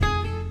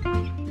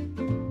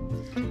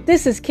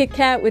This is Kit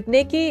Kat with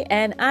Nikki,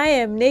 and I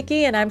am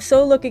Nikki, and I'm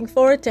so looking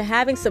forward to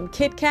having some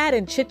Kit Kat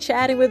and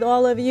chit-chatting with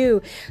all of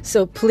you.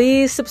 So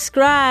please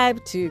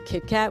subscribe to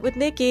Kit Kat with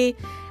Nikki.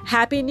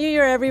 Happy New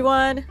Year,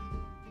 everyone!